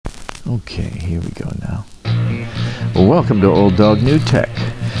Okay, here we go now. Well, welcome to Old Dog New Tech,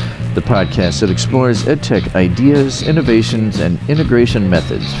 the podcast that explores EdTech ideas, innovations, and integration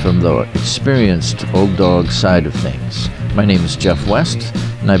methods from the experienced old dog side of things. My name is Jeff West,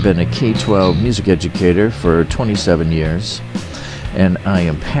 and I've been a K-12 music educator for 27 years, and I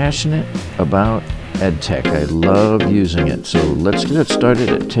am passionate about EdTech. I love using it, so let's get started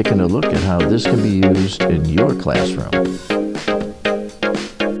at taking a look at how this can be used in your classroom.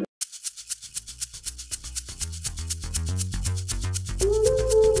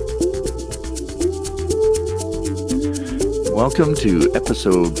 Welcome to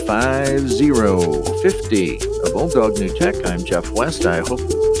episode 50 of Old Dog New Tech. I'm Jeff West. I hope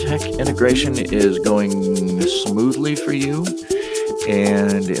tech integration is going smoothly for you.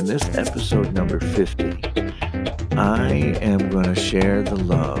 And in this episode number 50, I am going to share the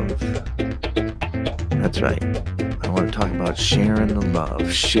love. That's right. I want to talk about sharing the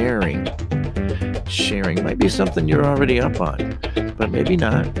love. Sharing might be something you're already up on, but maybe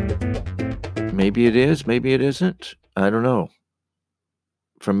not. Maybe it is, maybe it isn't. I don't know.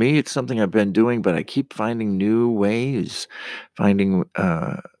 For me, it's something I've been doing, but I keep finding new ways, kind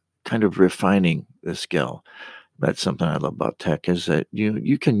of refining the skill. That's something I love about tech, is that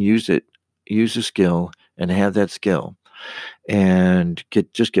you can use a skill and have that skill and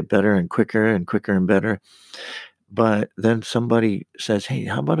get better and quicker and better. But then somebody says, hey,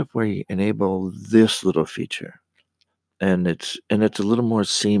 how about if we enable this little feature? And it's a little more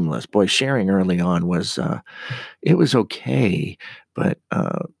seamless. Boy, sharing early on was it was okay, but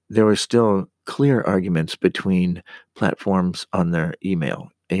there were still clear arguments between platforms on their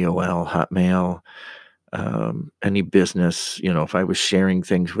email, AOL, Hotmail, any business. If I was sharing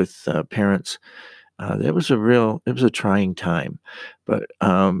things with parents, it was a trying time. But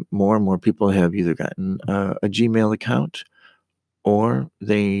more and more people have either gotten a Gmail account, or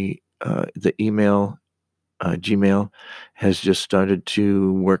the email. Gmail has just started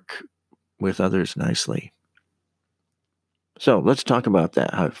to work with others nicely. So let's talk about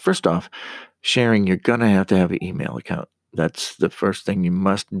that. First off, sharing, you're going to have an email account. That's the first thing you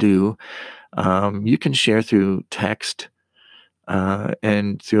must do. You can share through text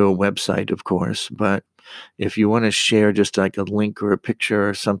and through a website, of course. But if you want to share just like a link or a picture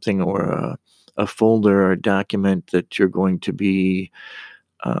or something, or a folder or a document that you're going to be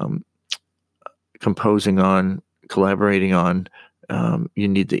composing on, collaborating on, you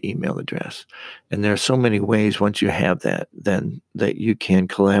need the email address. And there are so many ways, once you have that, then that you can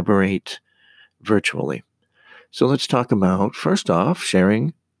collaborate virtually. So let's talk about, first off,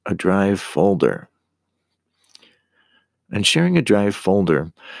 sharing a Drive folder. And sharing a Drive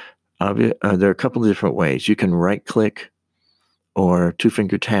folder, there are a couple of different ways. You can right-click or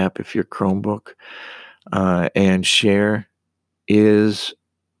two-finger tap if you're Chromebook, and share is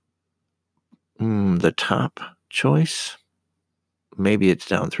the top choice. Maybe it's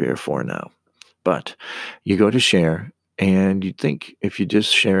down 3 or 4 now. But you go to share, and you'd think if you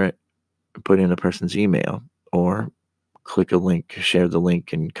just share it, put in a person's email, or click a link, share the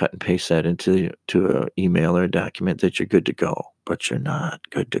link, and cut and paste that into an email or a document, that you're good to go. But you're not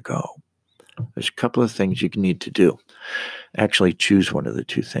good to go. There's a couple of things you need to do. Actually, choose one of the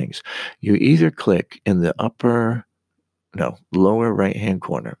two things. You either click in the lower right-hand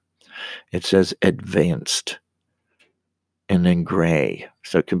corner. It says Advanced, and then gray.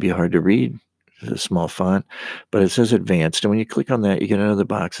 So it can be hard to read. It's a small font, but it says Advanced. And when you click on that, you get another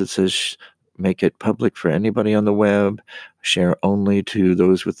box that says make it public for anybody on the web, share only to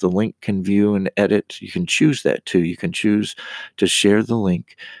those with the link can view and edit. You can choose that too. You can choose to share the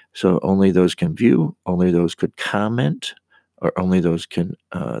link so only those can view, only those could comment, or only those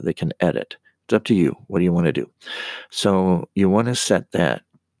they can edit. It's up to you. What do you want to do? So you want to set that.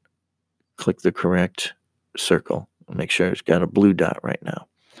 Click the correct circle. Make sure it's got a blue dot right now.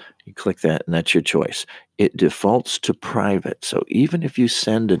 You click that, and that's your choice. It defaults to private. So even if you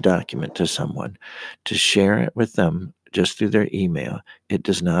send a document to someone to share it with them just through their email, it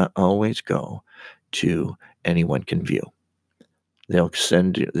does not always go to anyone can view. They'll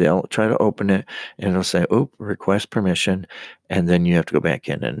try to open it, and it'll say, request permission. And then you have to go back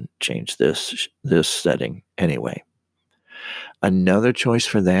in and change this setting anyway. Another choice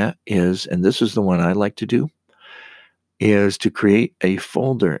for that is, and this is the one I like to do, is to create a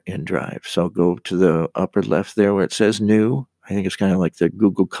folder in Drive. So go to the upper left there where it says New. I think it's kind of like the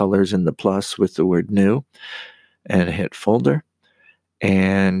Google colors and the plus with the word New, and hit Folder.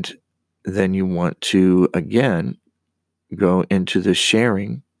 And then you want to, again, go into the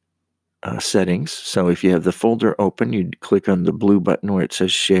sharing settings. So if you have the folder open, you'd click on the blue button where it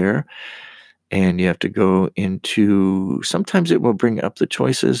says Share, and you have to go into, sometimes it will bring up the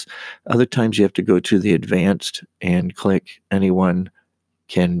choices. Other times you have to go to the advanced and click anyone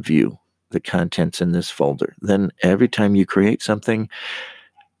can view the contents in this folder. Then every time you create something,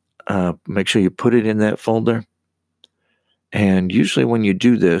 make sure you put it in that folder. And usually when you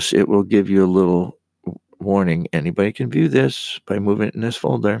do this, it will give you a little warning. Anybody can view this by moving it in this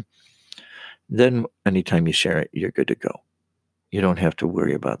folder. Then anytime you share it, you're good to go. You don't have to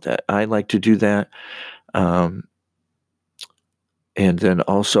worry about that. I like to do that. And then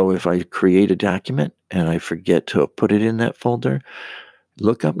also, if I create a document and I forget to put it in that folder,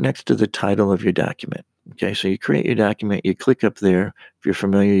 look up next to the title of your document. Okay, so you create your document, you click up there. If you're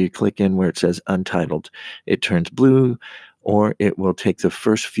familiar, you click in where it says untitled. It turns blue, or it will take the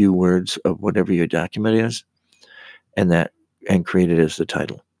first few words of whatever your document is and create it as the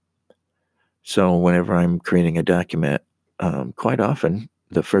title. So whenever I'm creating a document, quite often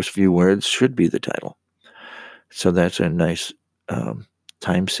the first few words should be the title. So that's a nice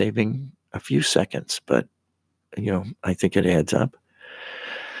time saving, a few seconds, but I think it adds up.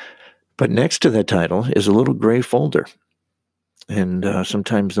 But next to the title is a little gray folder. And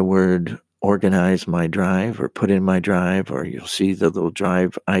sometimes the word organize my drive or put in my drive, or you'll see the little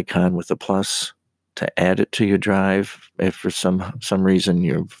drive icon with a plus to add it to your drive. If for some reason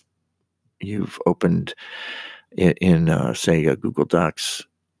you've opened it in, say, a Google Docs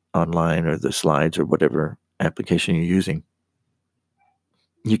online or the slides or whatever application you're using,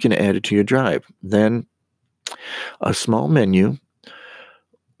 you can add it to your drive. Then a small menu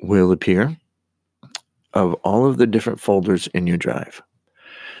will appear of all of the different folders in your drive.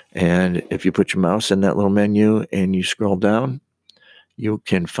 And if you put your mouse in that little menu and you scroll down, you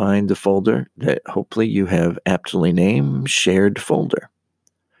can find the folder that hopefully you have aptly named shared folder.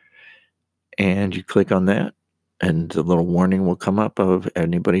 And you click on that, and the little warning will come up of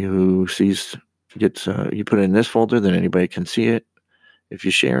anybody who gets you put it in this folder, then anybody can see it if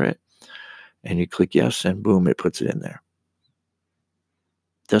you share it. And you click yes, and boom, it puts it in there.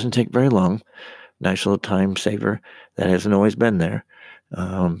 Doesn't take very long. Nice little time saver that hasn't always been there.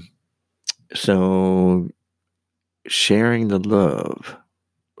 So sharing the love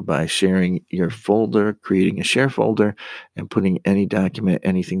by sharing your folder, creating a share folder, and putting any document,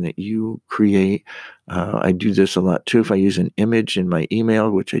 anything that you create. I do this a lot too. If I use an image in my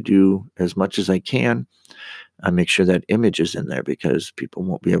email, which I do as much as I can, I make sure that image is in there because people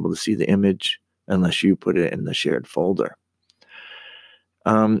won't be able to see the image unless you put it in the shared folder.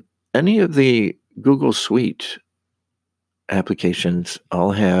 Any of the Google Suite applications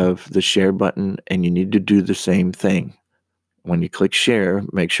all have the share button, and you need to do the same thing. When you click share,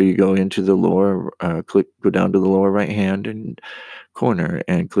 make sure you go into the go down to the lower right hand and corner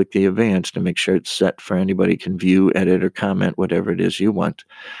and click the advanced to make sure it's set for anybody can view, edit, or comment, whatever it is you want.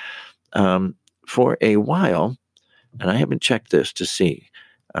 For a while, and I haven't checked this to see,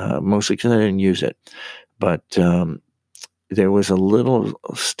 mostly because I didn't use it, but there was a little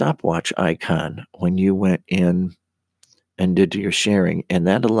stopwatch icon when you went in and did your sharing, and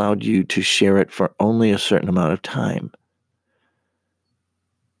that allowed you to share it for only a certain amount of time.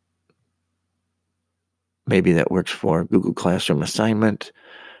 Maybe that works for Google Classroom assignment.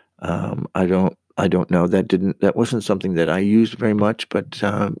 I don't know. That wasn't something that I used very much, but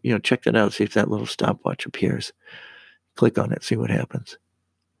check that out. See if that little stopwatch appears. Click on it. See what happens.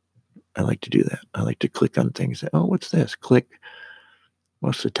 I like to do that. I like to click on things. Oh, what's this? Click.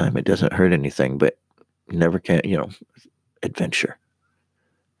 Most of the time, it doesn't hurt anything, but never can. Adventure.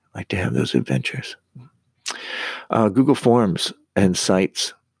 I like to have those adventures. Google Forms and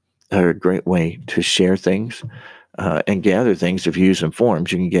Sites are a great way to share things and gather things. If you use some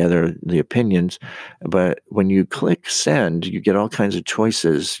forms, you can gather the opinions. But when you click send, you get all kinds of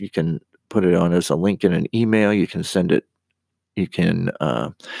choices. You can put it on as a link in an email. You can send it. You can,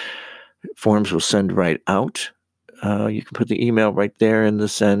 Forms will send right out. You can put the email right there in the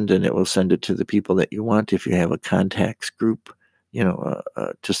send, and it will send it to the people that you want. If you have a contacts group,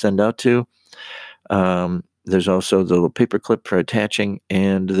 to send out to. There's also the little paperclip for attaching,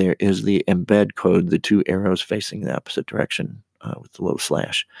 and there is the embed code, the two arrows facing the opposite direction with the little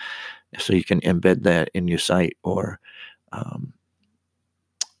slash. So you can embed that in your site or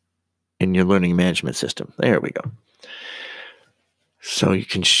in your learning management system. There we go. So you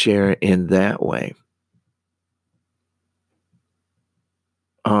can share in that way.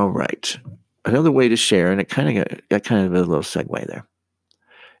 All right. Another way to share, and it kind of got kind of a little segue there,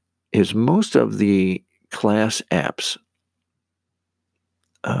 is most of the class apps,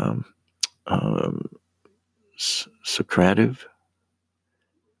 Socrative,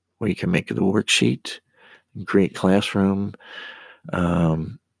 where you can make the worksheet and create Classroom.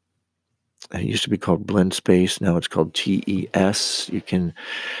 It used to be called Blend Space. Now it's called TES.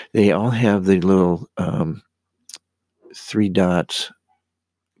 They all have the little 3 dots,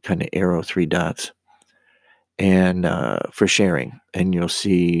 kind of arrow 3 dots, and for sharing. And you'll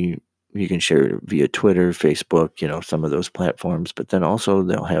see you can share via Twitter, Facebook, some of those platforms. But then also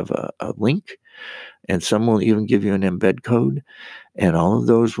they'll have a link, and some will even give you an embed code. And all of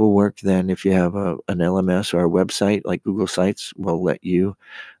those will work then if you have an LMS or a website like Google Sites will let you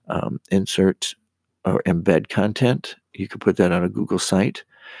insert or embed content. You can put that on a Google site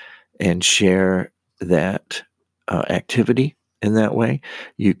and share that activity in that way.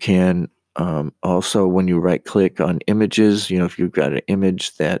 You can also, when you right-click on images, if you've got an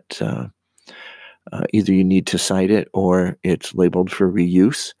image that either you need to cite it or it's labeled for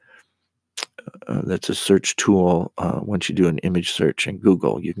reuse, that's a search tool. Once you do an image search in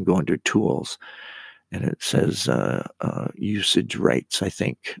Google, you can go under Tools, and it says usage rights, I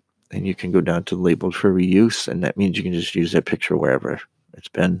think. And you can go down to labeled for reuse, and that means you can just use that picture wherever it's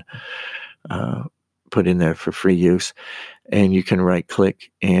been put in there for free use. And you can right-click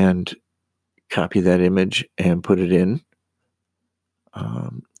and copy that image and put it in.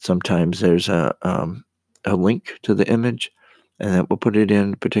 Sometimes there's a link to the image, and that will put it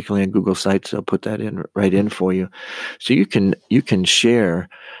in, particularly in Google Sites. They'll put that in right in for you. So you can share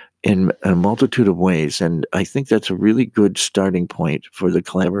in a multitude of ways, and I think that's a really good starting point for the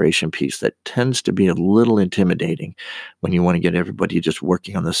collaboration piece that tends to be a little intimidating when you want to get everybody just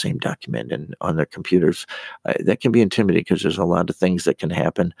working on the same document and on their computers. That can be intimidating because there's a lot of things that can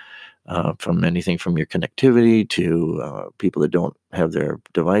happen, from anything from your connectivity to people that don't have their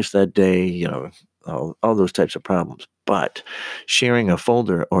device that day, all those types of problems. But sharing a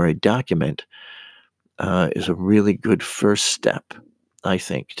folder or a document is a really good first step, I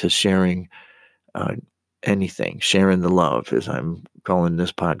think, to sharing anything, sharing the love, as I'm calling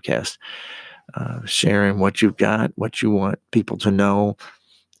this podcast, sharing what you've got, what you want people to know.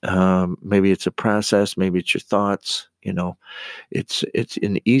 Maybe it's a process, maybe it's your thoughts. It's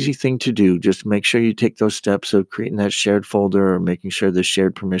an easy thing to do. Just make sure you take those steps of creating that shared folder or making sure the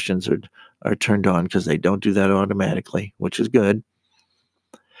shared permissions are turned on, because they don't do that automatically, which is good.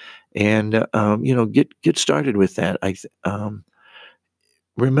 And get started with that.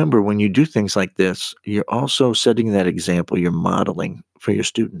 Remember, when you do things like this, you're also setting that example. You're modeling for your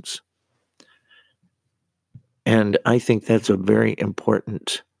students. And I think that's a very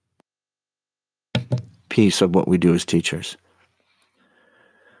important piece of what we do as teachers.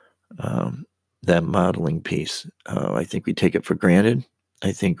 That modeling piece. I think we take it for granted.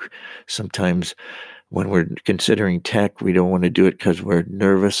 I think sometimes when we're considering tech, we don't want to do it because we're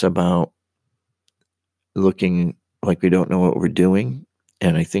nervous about looking like we don't know what we're doing.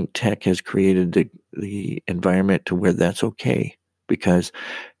 And I think tech has created the environment to where that's okay, because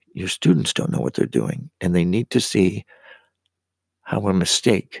your students don't know what they're doing, and they need to see how a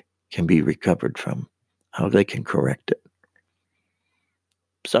mistake can be recovered from, how they can correct it.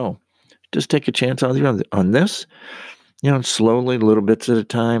 So just take a chance on this, slowly, little bits at a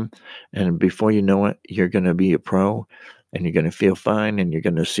time. And before you know it, you're going to be a pro, and you're going to feel fine, and you're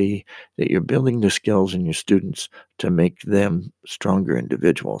going to see that you're building the skills in your students to make them stronger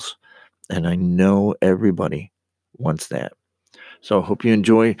individuals. And I know everybody wants that. So I hope you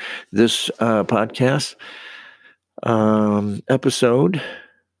enjoy this podcast episode.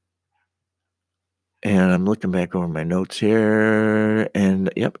 And I'm looking back over my notes here, and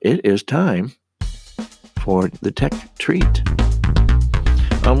yep, it is time for the tech treat.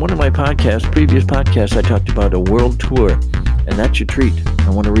 On one of my previous podcasts, I talked about a world tour, and that's your treat. I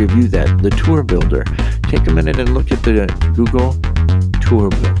want to review that, the Tour Builder. Take a minute and look at the Google Tour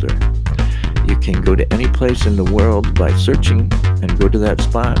Builder. You can go to any place in the world by searching and go to that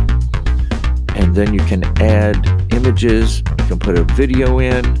spot. And then you can add images. You can put a video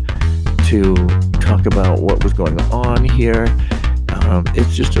in to talk about what was going on here.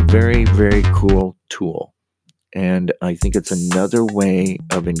 It's just a very, very cool tool. And I think it's another way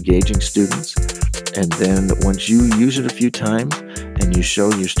of engaging students. And then once you use it a few times and you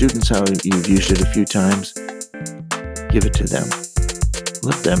show your students how you've used it a few times, give it to them.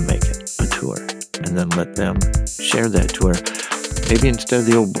 Let them make it a tour, and then let them share that tour. Maybe instead of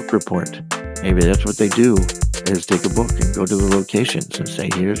the old book report, maybe that's what they do, is take a book and go to the locations and say,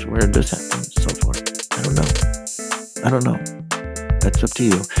 here's where this happened, and so forth. I don't know. That's up to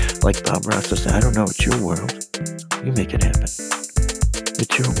you. Like Bob Ross said, I don't know, it's your world. You make it happen.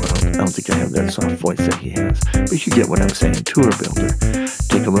 It's your world. I don't think I have that soft voice that he has. But you get what I'm saying. Tour Builder.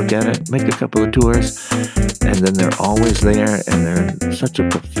 Take a look at it. Make a couple of tours. And then they're always there. And they're in such a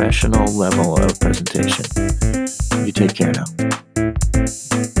professional level of presentation. You take care now.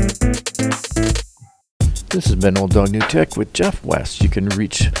 This has been Old Dog New Tech with Jeff West. You can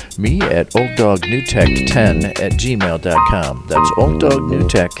reach me at olddognewtech10@gmail.com. That's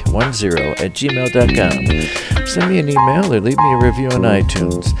olddognewtech10@gmail.com. Send me an email or leave me a review on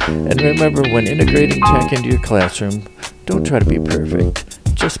iTunes. And remember, when integrating tech into your classroom, don't try to be perfect.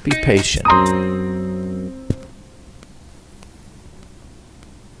 Just be patient.